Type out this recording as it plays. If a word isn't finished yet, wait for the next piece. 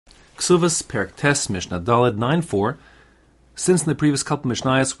Kesubos, Perek Tes, Mishnah Daled 9:4. Since in the previous couple of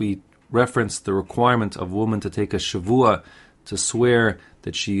Mishnayos we referenced the requirement of a woman to take a shavua to swear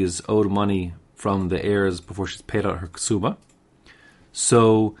that she is owed money from the heirs before she's paid out her kesuba.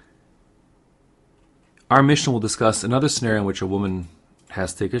 So our Mishnah will discuss another scenario in which a woman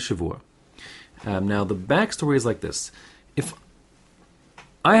has to take a shavua. Now the backstory is like this. If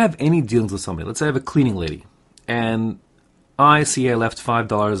I have any dealings with somebody, let's say I have a cleaning lady, and I see I left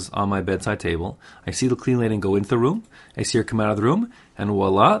 $5 on my bedside table. I see the cleaning lady go into the room. I see her come out of the room, and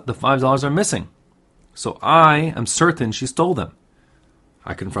voila, the $5 are missing. So I am certain she stole them.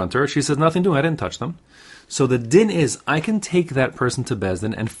 I confront her. She says, nothing to do, I didn't touch them. So the din is, I can take that person to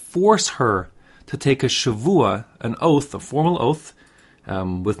Bezdin and force her to take a shavua, an oath, a formal oath,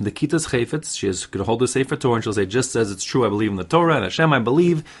 with Nikitas Chayfetz. She is going to hold the Sefer Torah, and she'll say, just as it's true, I believe in the Torah, and Hashem, I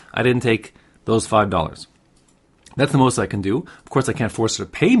believe, I didn't take those $5. That's the most I can do. Of course, I can't force her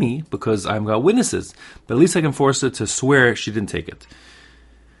to pay me because I've got witnesses, but at least I can force her to swear she didn't take it.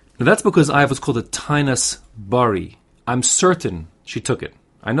 Now that's because I have what's called a tainas bari. I'm certain she took it.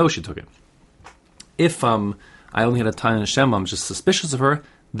 I know she took it. If I only had a tainas shema, I'm just suspicious of her,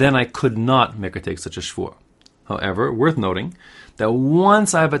 then I could not make her take such a shvur. However, worth noting that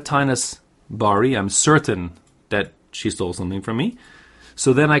once I have a tainas bari, I'm certain that she stole something from me.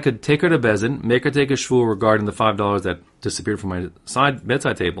 So then I could take her to Bezin, make her take a shvur regarding the $5 that disappeared from my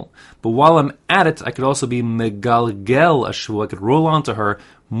bedside table. But while I'm at it, I could also be megalgel a shvur. I could roll onto her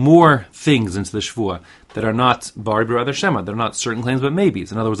more things into the shvur that are not bari but rather shema. They're not certain claims but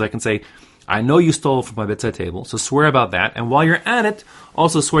maybes. In other words, I can say, I know you stole from my bedside table, so swear about that. And while you're at it,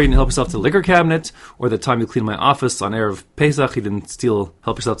 also swear you didn't help yourself to the liquor cabinet, or the time you cleaned my office on Erev Pesach, you didn't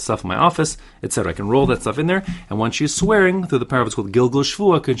help yourself to stuff in my office, etc. I can roll that stuff in there, and once she's swearing through the power of what's called Gilgul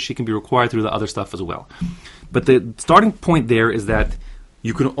Shvua, she can be required through the other stuff as well. But the starting point there is that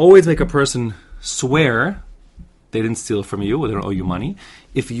you can always make a person swear they didn't steal from you, or they don't owe you money,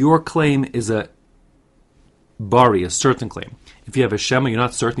 if your claim is a bari, a certain claim. If you have a shema, you're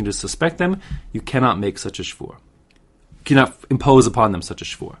not certain, you just suspect them, you cannot make such a shvur. You cannot impose upon them such a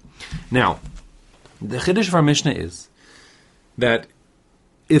shvur. Now, the chiddush of our Mishnah is that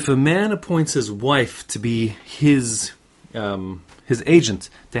if a man appoints his wife to be his agent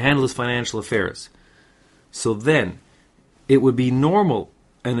to handle his financial affairs, so then it would be normal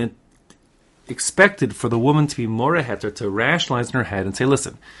and expected for the woman to be more heter, to rationalize in her head and say,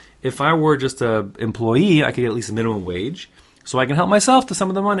 listen, if I were just an employee, I could get at least a minimum wage, so I can help myself to some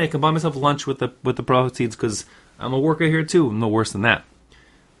of the money. I can buy myself lunch with the proceeds because I'm a worker here too. I'm no worse than that.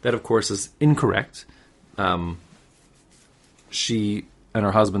 That, of course, is incorrect. She and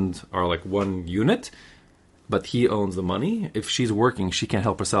her husband are like one unit, but he owns the money. If she's working, she can't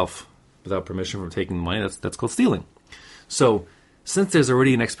help herself without permission from taking the money. That's called stealing. So, since there's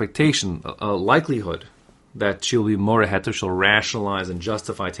already an expectation, a likelihood that she'll be more heter, she'll rationalize and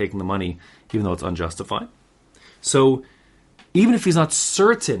justify taking the money, even though it's unjustified. So, even if he's not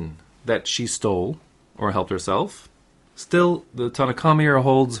certain that she stole or helped herself, still the Tanakh here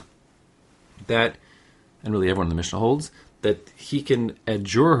holds that, and really everyone in the Mishnah holds, that he can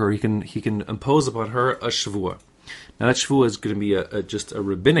adjure her, he can impose upon her a shavua. Now that shavua is going to be just a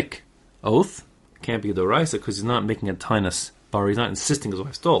rabbinic oath. It can't be a doraisa because he's not making a tainas bar. He's not insisting his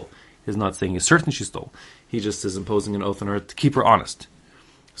wife stole. He's not saying he's certain she stole. He just is imposing an oath on her to keep her honest.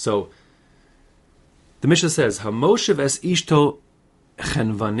 So the Mishnah says, Hamoshev es ishto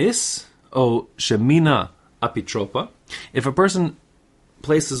chenvanis o shemina apitropa. If a person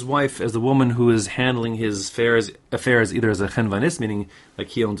places his wife as the woman who is handling his affairs either as a chenvanis, meaning like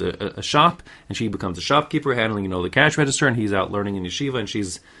he owns a shop, and she becomes a shopkeeper, handling, the cash register, and he's out learning in yeshiva, and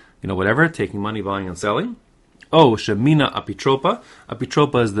she's, whatever, taking money, buying and selling. Oh, shemina apitropa.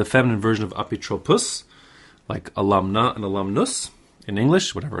 Apitropa is the feminine version of apitropus, like alumna and alumnus in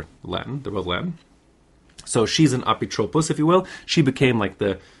English, whatever, Latin, they're both Latin. So she's an apitropus, if you will. She became like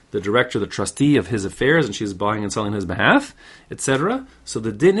the director, the trustee of his affairs, and she's buying and selling on his behalf, etc. So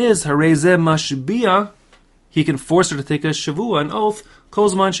the din is, harezeh mashbia, he can force her to take a shavua, an oath,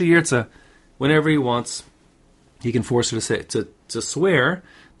 kozman sheyirtza, whenever he wants. He can force her to swear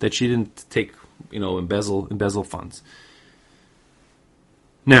that she didn't take, embezzle funds.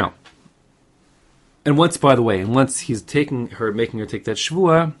 Now, and once he's making her take that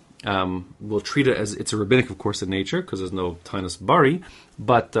shvua, we'll treat it as, it's a rabbinic, of course, in nature, because there's no tainas bari,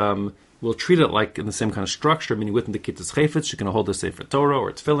 but we'll treat it like in the same kind of structure, meaning within the Kittas Chayfetz, she can hold the Sefer Torah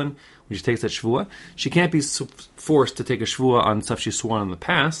or tefillin when she takes that shvua. She can't be forced to take a shvua on stuff she swore on in the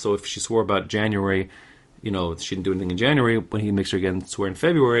past, so if she swore about January, she didn't do anything in January, when he makes her again swear in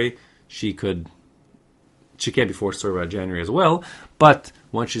February, she can't be forced to swear about January as well, but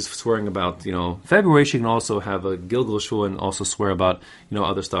Once she's swearing about, February, she can also have a Gilgal Shvua and also swear about,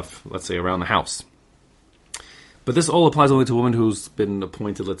 other stuff, let's say, around the house. But this all applies only to a woman who's been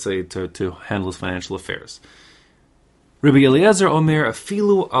appointed, let's say, to handle his financial affairs. Rabbi Eliezer Omer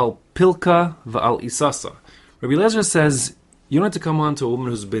afilu al pilka va'al isasa. Rabbi Eliezer says, you don't have to come on to a woman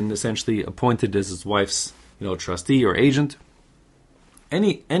who's been essentially appointed as his wife's, trustee or agent.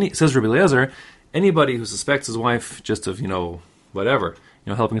 Says Rabbi Eliezer, anybody who suspects his wife just of, whatever,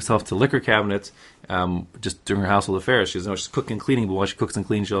 helping herself to liquor cabinets, just during her household affairs. She's cooking and cleaning, but while she cooks and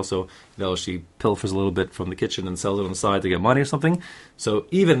cleans, she also, she pilfers a little bit from the kitchen and sells it on the side to get money or something. So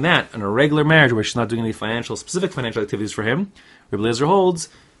even that, in a regular marriage where she's not doing any specific financial activities for him, Rabbi Eliezer holds,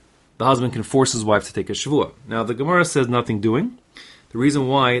 the husband can force his wife to take a shavua. Now the Gemara says nothing doing. The reason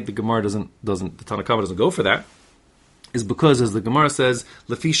why the Gemara the Tanna Kama doesn't go for that is because, as the Gemara says,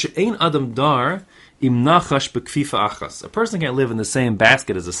 Lefi she'ein adam dar im nachash bekfifa achas. A person can't live in the same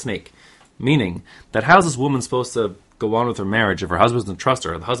basket as a snake. Meaning that how's this woman supposed to go on with her marriage if her husband doesn't trust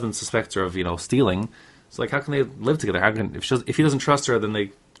her? The husband suspects her of stealing. It's like, how can they live together? If he doesn't trust her, then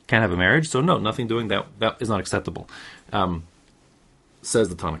they can't have a marriage. So no, nothing doing that is not acceptable. Says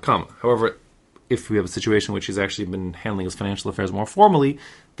the Tanna Kama. However, if we have a situation in which he's actually been handling his financial affairs more formally,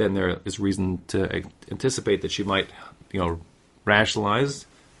 then there is reason to anticipate that she might, rationalize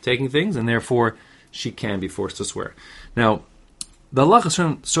taking things, and therefore she can be forced to swear. Now, the halacha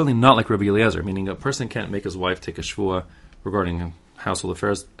is certainly not like Rabbi Eliezer, meaning a person can't make his wife take a shvua regarding household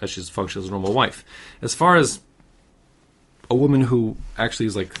affairs as she functions as a normal wife. As far as a woman who actually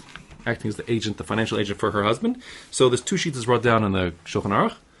is like acting as the financial agent for her husband, so there's two sheets brought down in the Shulchan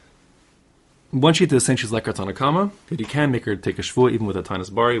Aruch. One sheet is saying she's like her Tanna Kama, that he can make her take a shvua even with a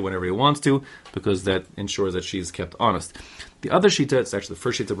Tainus Bari whenever he wants to, because that ensures that she's kept honest. The other sheet, it's actually the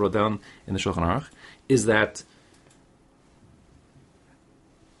first sheet that brought down in the Shulchan Aruch, is that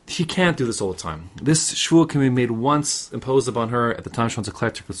she can't do this all the time. This shvua can be made once, imposed upon her at the time she wants to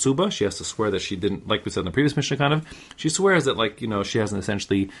collect her Kesubos. She has to swear that she didn't, like we said in the previous Mishnah she swears that she hasn't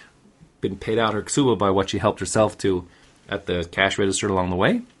essentially been paid out her Kesubah by what she helped herself to at the cash register along the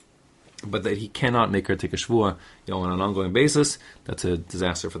way. But that he cannot make her take a shvua, on an ongoing basis. That's a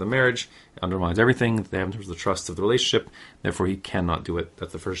disaster for the marriage. It undermines everything they have in terms of the trust of the relationship. Therefore, he cannot do it.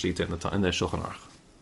 That's the first shita in the Shulchan Aruch.